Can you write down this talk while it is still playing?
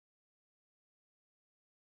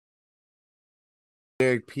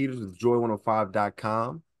Eric Peters with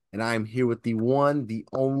Joy105.com, and I am here with the one, the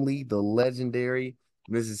only, the legendary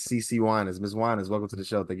Mrs. CeCe Winans. Ms. Winans, welcome to the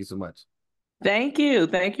show. Thank you so much. Thank you.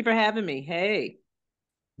 Thank you for having me. Hey.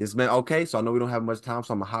 Yes, man. Okay, so I know we don't have much time,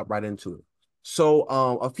 so I'm gonna hop right into it. So,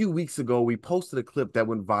 a few weeks ago, we posted a clip that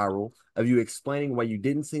went viral of you explaining why you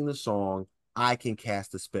didn't sing the song "I Can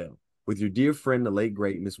Cast a Spell" with your dear friend, the late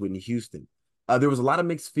great Miss Whitney Houston. There was a lot of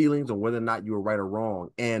mixed feelings on whether or not you were right or wrong,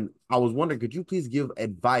 and I was wondering, could you please give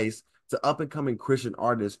advice to up and coming Christian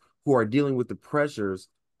artists who are dealing with the pressures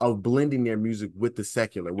of blending their music with the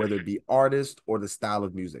secular, whether it be artist or the style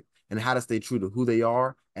of music, and how to stay true to who they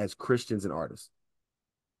are as Christians and artists?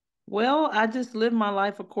 Well, I just live my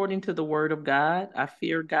life according to the word of God. I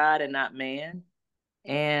fear God and not man.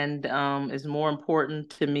 And it's more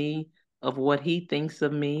important to me of what he thinks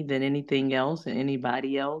of me than anything else and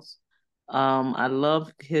anybody else. I love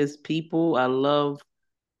his people.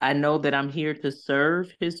 I know that I'm here to serve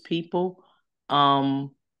his people,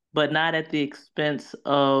 um, but not at the expense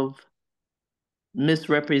of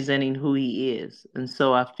misrepresenting who he is. And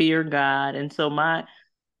so I fear God. And so my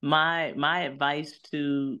advice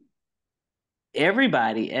to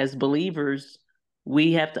everybody as believers,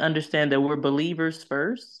 we have to understand that we're believers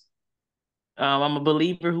first. I'm a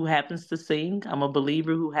believer who happens to sing. I'm a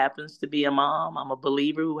believer who happens to be a mom. I'm a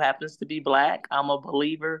believer who happens to be Black. I'm a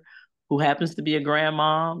believer who happens to be a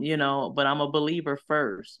grandmom, but I'm a believer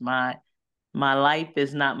first. My life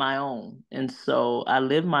is not my own. And so I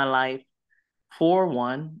live my life for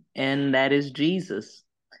one, and that is Jesus.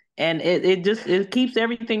 And it keeps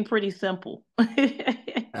everything pretty simple.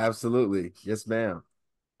 Absolutely. Yes, ma'am.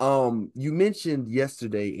 You mentioned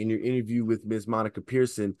yesterday in your interview with Ms. Monica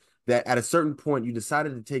Pearson that at a certain point you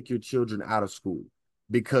decided to take your children out of school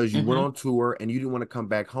because you went Hmm. on tour and you didn't want to come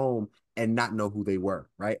back home and not know who they were,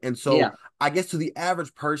 right? And so Yeah. I guess to the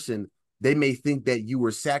average person, they may think that you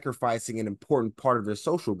were sacrificing an important part of their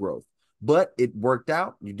social growth. But it worked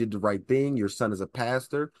out. You did the right thing. Your son is a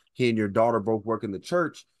pastor. He and your daughter both work in the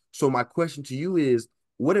church. So my question to you is,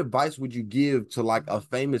 what advice would you give to like a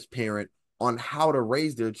famous parent on how to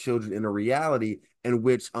raise their children in a reality in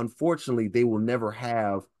which, unfortunately, they will never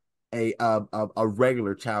have a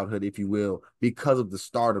regular childhood, if you will, because of the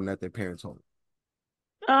stardom that their parents hold?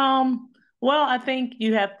 Well, I think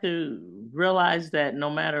you have to realize that no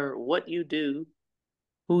matter what you do,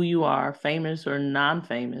 who you are, famous or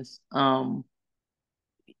non-famous, God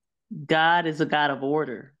is a God of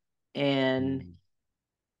order, and Mm,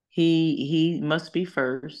 he must be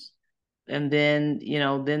first. And then,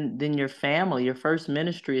 then your family, your first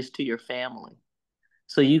ministry is to your family.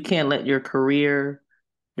 So you can't let your career,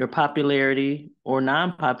 your popularity or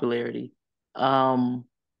non-popularity, um,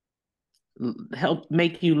 help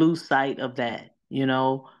make you lose sight of that.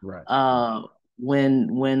 right, right, Uh,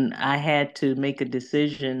 when I had to make a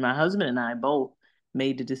decision, my husband and I both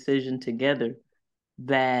made the decision together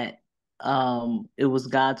that it was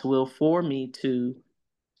God's will for me to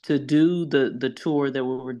do the tour that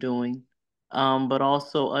we were doing, but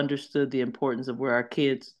also understood the importance of where our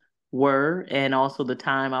kids were and also the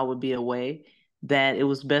time I would be away. That it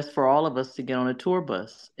was best for all of us to get on a tour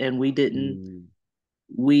bus, and we didn't. mm,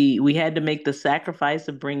 We had to make the sacrifice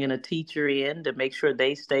of bringing a teacher in to make sure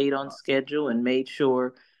they stayed on schedule and made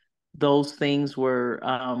sure those things were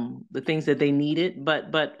the things that they needed.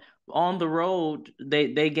 But on the road,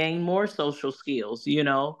 they gained more social skills.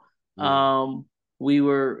 yeah, Um,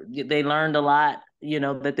 they learned a lot.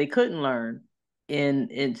 That they couldn't learn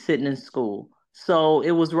in sitting in school. So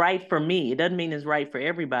it was right for me. It doesn't mean it's right for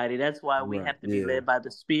everybody. That's why we right, have to be yeah, led by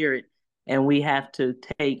the Spirit, and we have to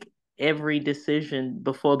take every decision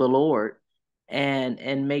before the Lord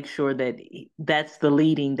and make sure that that's the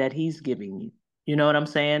leading that He's giving you. You know what I'm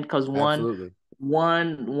saying? Because absolutely.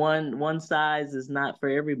 one size is not for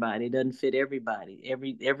everybody. It doesn't fit everybody.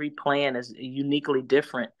 Every plan is uniquely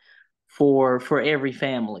different for every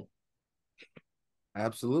family.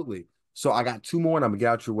 Absolutely. So I got two more and I'm gonna get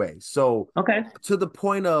out your way. So Okay. to the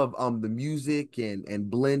point of the music and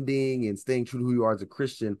blending and staying true to who you are as a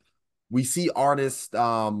Christian, we see artists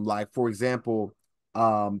like for example,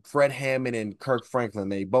 Fred Hammond and Kirk Franklin,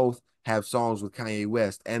 they both have songs with Kanye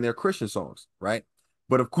West and they're Christian songs, right?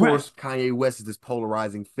 But of Right. course, Kanye West is this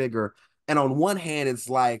polarizing figure. And on one hand, it's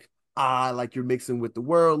like you're mixing with the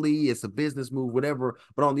worldly, it's a business move, whatever.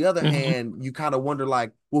 But on the other Hmm. hand, you kind of wonder,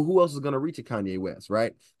 like, well, who else is going to reach a Kanye West,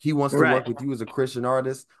 right? He wants to Right. work with you as a Christian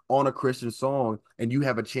artist on a Christian song, and you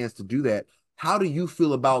have a chance to do that. How do you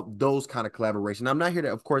feel about those kind of collaboration? I'm not here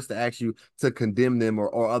to, of course, to ask you to condemn them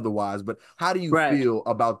or otherwise, but how do you Right. feel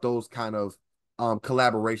about those kind of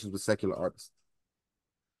collaborations with secular artists?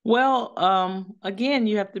 Well, again,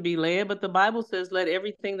 you have to be led, but the Bible says, let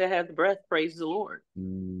everything that has breath praise the Lord.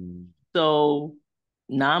 Mm, So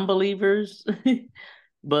non-believers,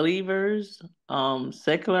 believers,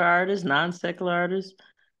 secular artists, non-secular artists,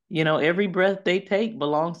 every breath they take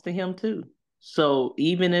belongs to him too. So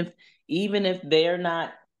even if they're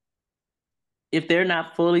not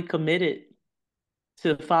fully committed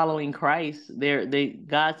to following Christ,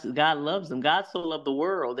 God loves them. God so loved the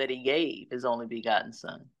world that he gave his only begotten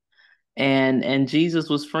son. And Jesus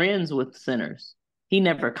was friends with sinners. He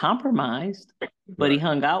never compromised, but he right.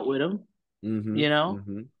 hung out with them, Mm-hmm. you know.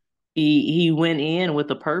 Mm-hmm. He went in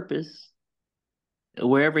with a purpose.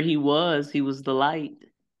 Wherever he was the light.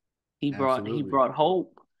 He Absolutely. brought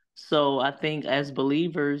hope. So I think as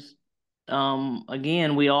believers,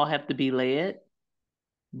 again, we all have to be led,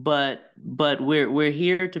 but we're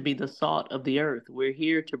here to be the salt of the earth. We're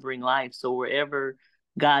here to bring life. So wherever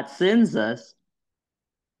God sends us,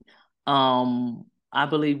 I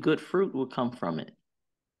believe good fruit will come from it.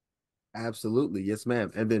 Absolutely. Yes,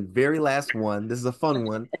 ma'am. And then very last one. This is a fun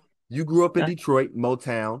one. You grew up in Detroit,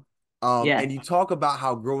 Motown. And Yes. you talk about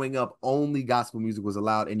how growing up only gospel music was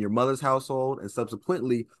allowed in your mother's household, and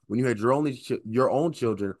subsequently, when you had your own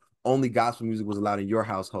children, only gospel music was allowed in your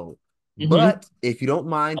household. Hmm. But if you don't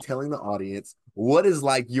mind telling the audience, what is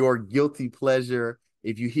like your guilty pleasure?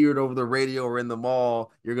 If you hear it over the radio or in the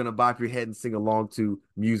mall, you're gonna bop your head and sing along to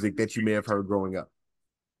music that you may have heard growing up.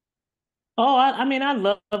 Oh, I mean, I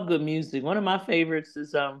love good music. One of my favorites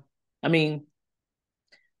is I mean,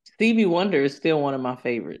 Stevie Wonder is still one of my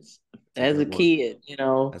favorites. It's a As good a one. kid,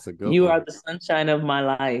 That's a good you are one. the sunshine of my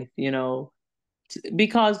life,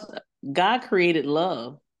 because God created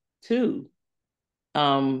love too.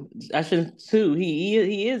 I shouldn't too.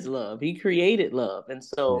 He is love. He created love, and Yeah.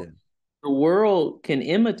 so the world can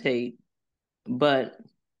imitate, but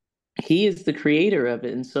he is the creator of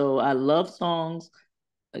it. And so I love songs.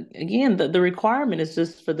 Again, the requirement is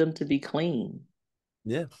just for them to be clean.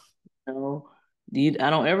 Yeah. You know, I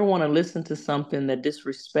don't ever want to listen to something that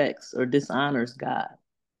disrespects or dishonors God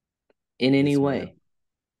in any Yes, ma'am. way.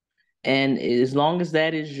 And as long as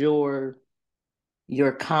that is your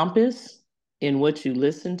compass in what you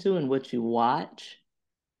listen to and what you watch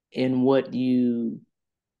and what you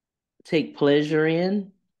take pleasure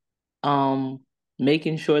in, um,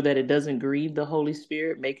 making sure that it doesn't grieve the Holy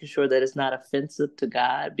Spirit, making sure that it's not offensive to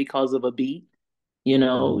God because of a beat. You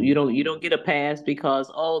Hmm. don't get a pass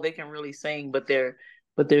because they can really sing, but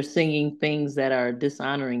they're singing things that are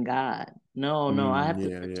dishonoring God. No, no, I Mm, have to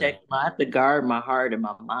yeah, yeah. I have to guard my heart and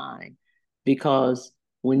my mind because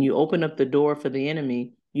when you open up the door for the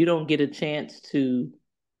enemy, you don't get a chance to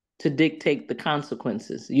dictate the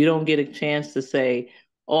consequences. You don't get a chance to say,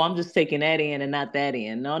 "Oh, I'm just taking that in and not that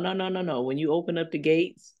in." No, no, no, no, no. When you open up the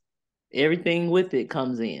gates, everything with it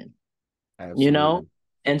comes in, you know? Absolutely.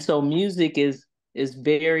 And so music is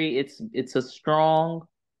very it's a strong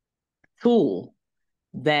tool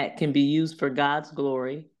that can be used for God's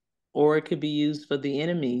glory or it could be used for the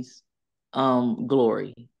enemy's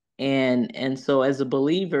glory. And so as a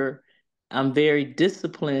believer, I'm very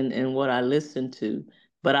disciplined in what I listen to.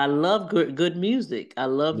 But I love good music. I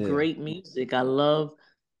love Yeah, great music. I love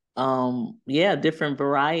yeah, different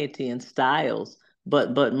variety and styles.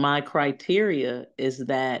 But my criteria is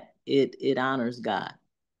that it honors God.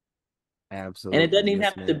 And absolutely.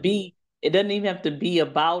 Yes, ma'am. it doesn't even have to be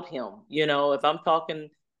about him. If I'm talking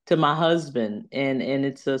to my husband and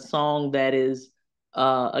it's a song that is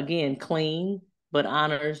again clean but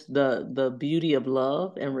honors the beauty of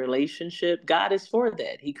love and relationship, God is for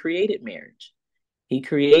that. He created marriage. He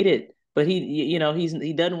created, but he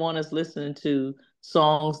doesn't want us listening to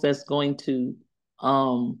songs that's going to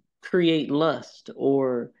create lust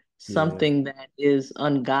or Yeah, something that is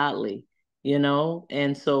ungodly,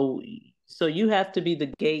 and so you have to be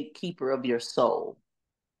the gatekeeper of your soul,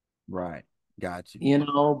 right. Got you.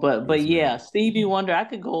 but Yes, yeah, ma'am. Stevie Wonder, I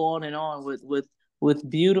could go on and on with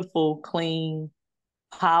beautiful, clean,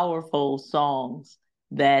 powerful songs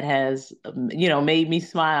that has made me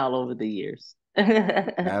smile over the years.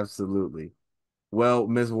 Absolutely. Well,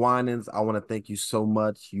 Miss Winans, I want to thank you so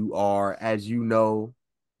much. You are, as you know,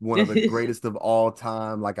 one of the greatest of all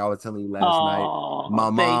time. Like I was telling you last night, my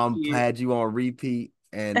Oh, thank mom you. had you on repeat,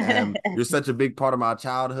 and you're such a big part of my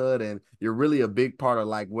childhood, and you're really a big part of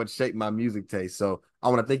like what shaped my music taste. So I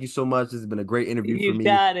want to thank you so much. This has been a great interview for You me.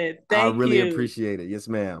 got it. I Thank really you. appreciate it. Yes,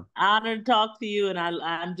 ma'am. Honored to talk to you, and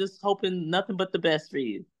I'm just hoping nothing but the best for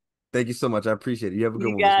you. Thank you so much. I appreciate it. You have a good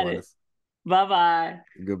You one, Miss got it. Winans. Bye bye.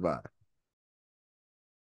 Goodbye.